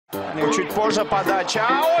Чуть позже подача.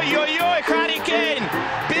 Ой-ой-ой, Харри Кейн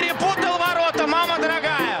перепутал ворота, мама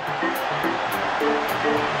дорогая.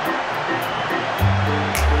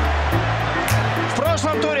 В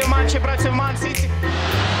прошлом туре в матче против Ман-Сити.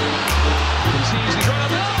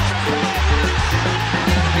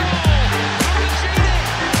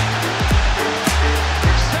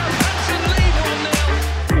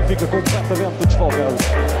 E fica completamente desfalcado.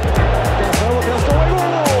 Atenção, atenção, é gol!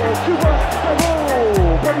 Que gol!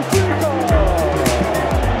 Benfica!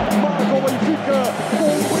 Marca o Benfica com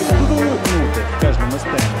o medo. Каждому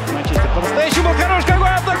стене. Манчестер по-настоящему хорошая гол!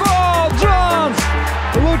 Гол! Джонс!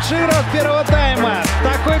 Лучший игрок первого тайма.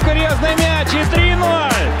 Такой курьезный мяч и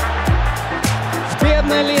 3-0.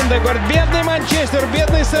 Бедный Линдегорд, бедный Манчестер,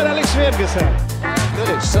 бедный сэр Алекс Фергюсон.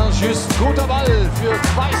 Saint-Just, guter Ball für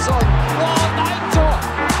Quaison. Oh, ein Eigentor!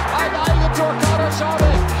 Ein Eigentor, Kader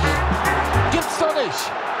Schade. Gibt's doch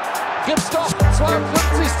nicht. Gibt's doch.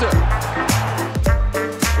 52.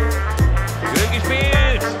 Schön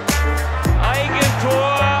gespielt.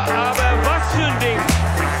 Eigentor, aber was für ein Ding.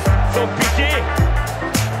 So Piqué.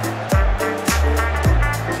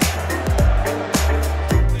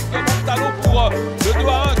 Talon pour le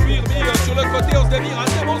doigt 1 cuir mis sur le côté, on se dit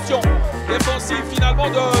intervention défensive finalement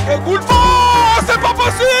de Goulfon. C'est pas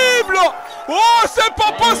possible. Oh, c'est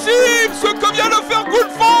pas possible ce que vient de faire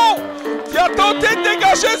Goulfon, qui a tenté de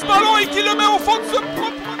dégager ce ballon et qui le met au fond de ce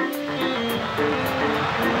propre.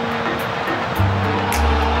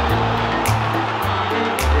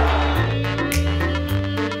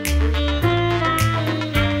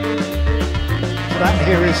 That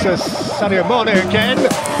here is Sadio Mane again.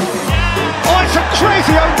 Oh, it's a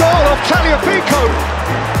crazy own goal of Tagliafico,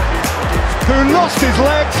 who lost his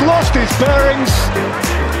legs, lost his bearings.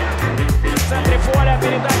 В центре поля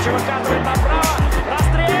передача выкатывает направо.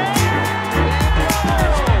 Расстрел!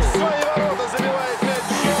 Свои ворота забивает мяч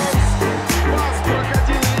Джонс. Пас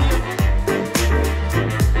прокатил линию.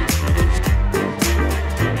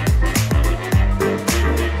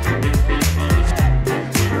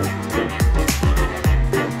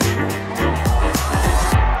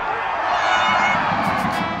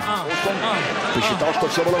 Посчитал, что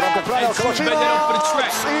все было в рамках правил. Колочинов!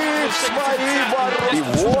 И в свои ворота. И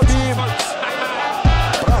вводим.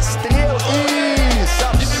 Прострел и со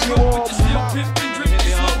всего.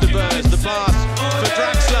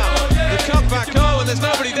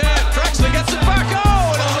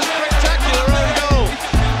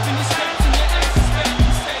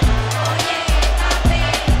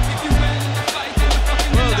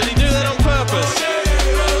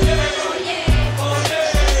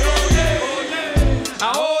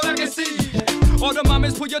 All the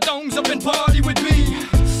mamas, put your thongs up and party with me.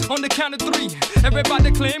 On the count of 3,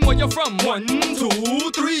 everybody claim where you're from. 1, 2,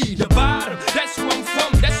 3. The bottom, that's where I'm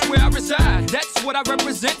from, that's where I reside. That's what I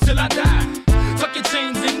represent till I die. Tuck your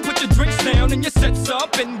chains in, put your drinks down and your sets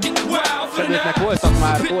up and get wild for the night. Szednek voltak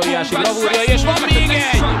már óriási bravúrja, és van még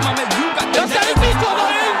egy! Aztán itt mit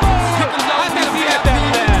gondolunk? Hát ez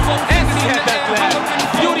hihetetlen! Ez hihetetlen!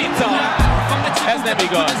 Jurica! Ez nem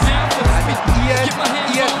igaz!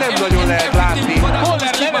 Ilyet nem nagyon lehet látni.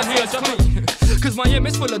 Holler levezél csak meg! Cause Miami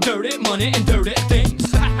is full of dirty money and dirty things.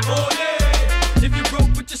 Oh yeah, if you're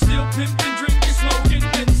broke but you're still pimping, drinking, smoking,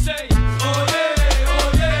 then say, oh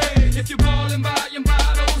yeah, if you're ballin', buying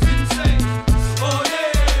bottles, then say, oh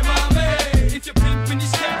yeah, mommy, if you're pimping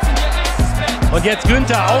these cats and your ass is fat. Und jetzt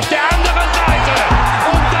Günther auf der anderen Seite.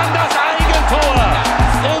 Und dann das Eigentor.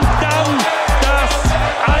 Und dann das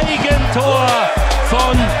Eigentor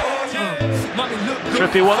von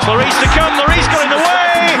Trippier wants Lloris to come. Lloris got in the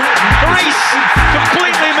way. Lloris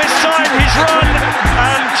completely mistimed his run,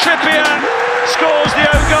 and Trippier scores the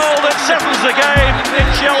own goal that settles the game in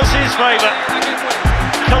Chelsea's favour.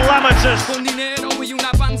 Calamitous. Con dinero y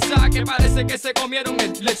una panza que parece que se comieron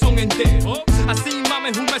el lechón entero. I see mama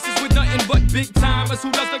who messes with nothing but big timers who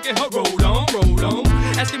does to get her roll on.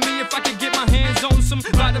 Asking me if I could get my hands on some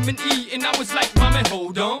vitamin E, and I was like, mama,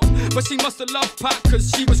 hold on. But she must have loved Pop,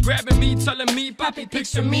 cause she was grabbing me, telling me, Poppy,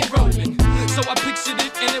 picture me rolling. So I pictured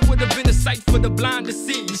it, and it would have been a sight for the blind to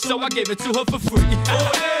see. So I gave it to her for free.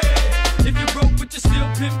 Oh yeah, if you're broke but you're still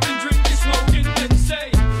pimping, drinking, smoking, then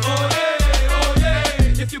say, oh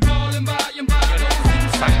yeah, if you're ballin', buying bottles, then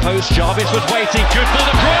say. Back post, Jarvis was waiting, good for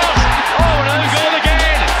the cross. Oh, no goal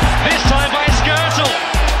again, this time by Skirtle.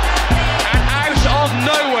 And out of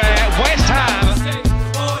nowhere, West Ham.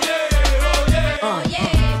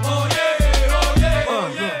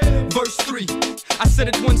 Verse 3, I said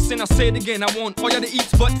it once and I'll say it again. I want all y'all to eat,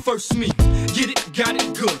 but first me. Get it, got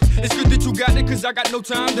it, good. It's good that you got it, cause I got no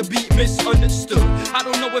time to be misunderstood. I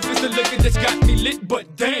don't know if it's the liquor that's got me lit,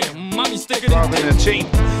 but damn, mommy's thicker than a team.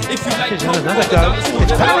 If you like another go.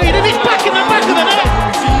 It's parried and it's back in the back of the net.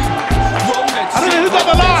 I don't know who got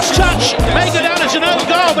the last touch. May go down as an own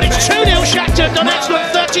goal, but it's 2-0 Shakhtar Donetsk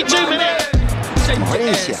with 32 minutes.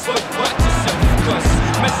 Valencia.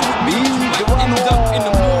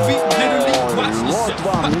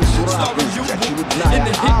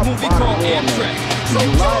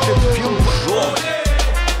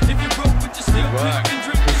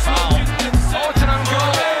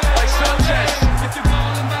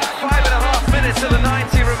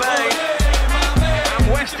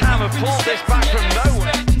 Pulled this back from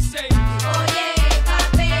nowhere.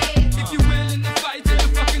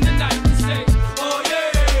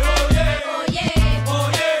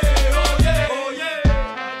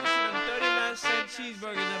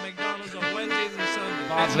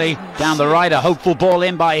 Bardsley down the right, a hopeful ball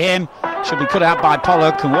in by him. Should be cut out by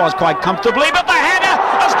Pollock, who was quite comfortably, but the header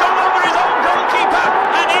has gone over his own goalkeeper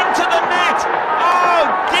and into the net. Oh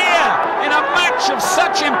dear! In a match of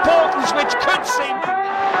such importance, which could seem...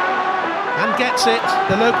 And gets it,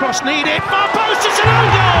 the low cross needed, far post, it's an own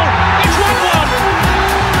goal! It's 1-1!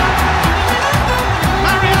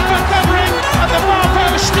 Mariappa covering, and the far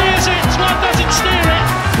post steers it, Slot doesn't steer it.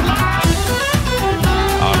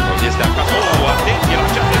 Este acasă. Atenție la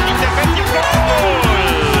această intervenție. Gol!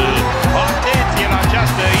 Atenție la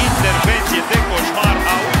această intervenție de coșmar.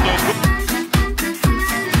 Autogol.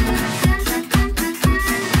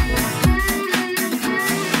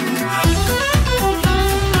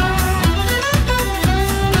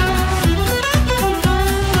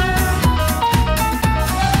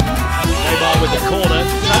 With the corner,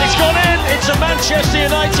 and it's gone in. It's a Manchester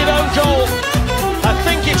United own goal. I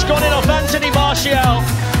think it's gone in off Anthony Martial,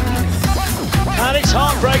 and it's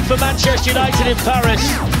heartbreak for Manchester United in Paris.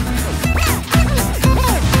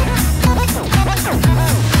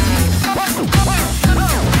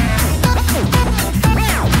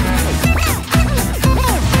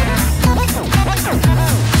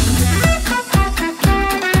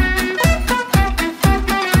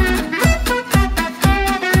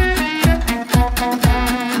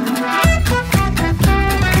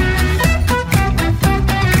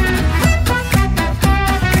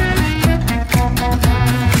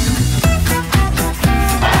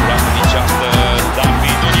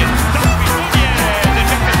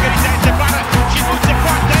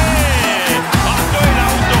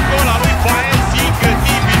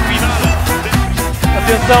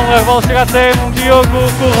 Atenção, a bola chega até um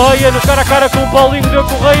Diogo Correia, no cara a cara com o Paulinho Diogo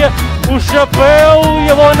Correia, o chapéu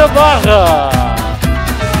e a bola na barra.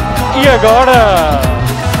 E agora?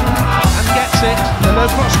 And gets it, the low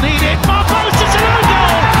cross needed, far post.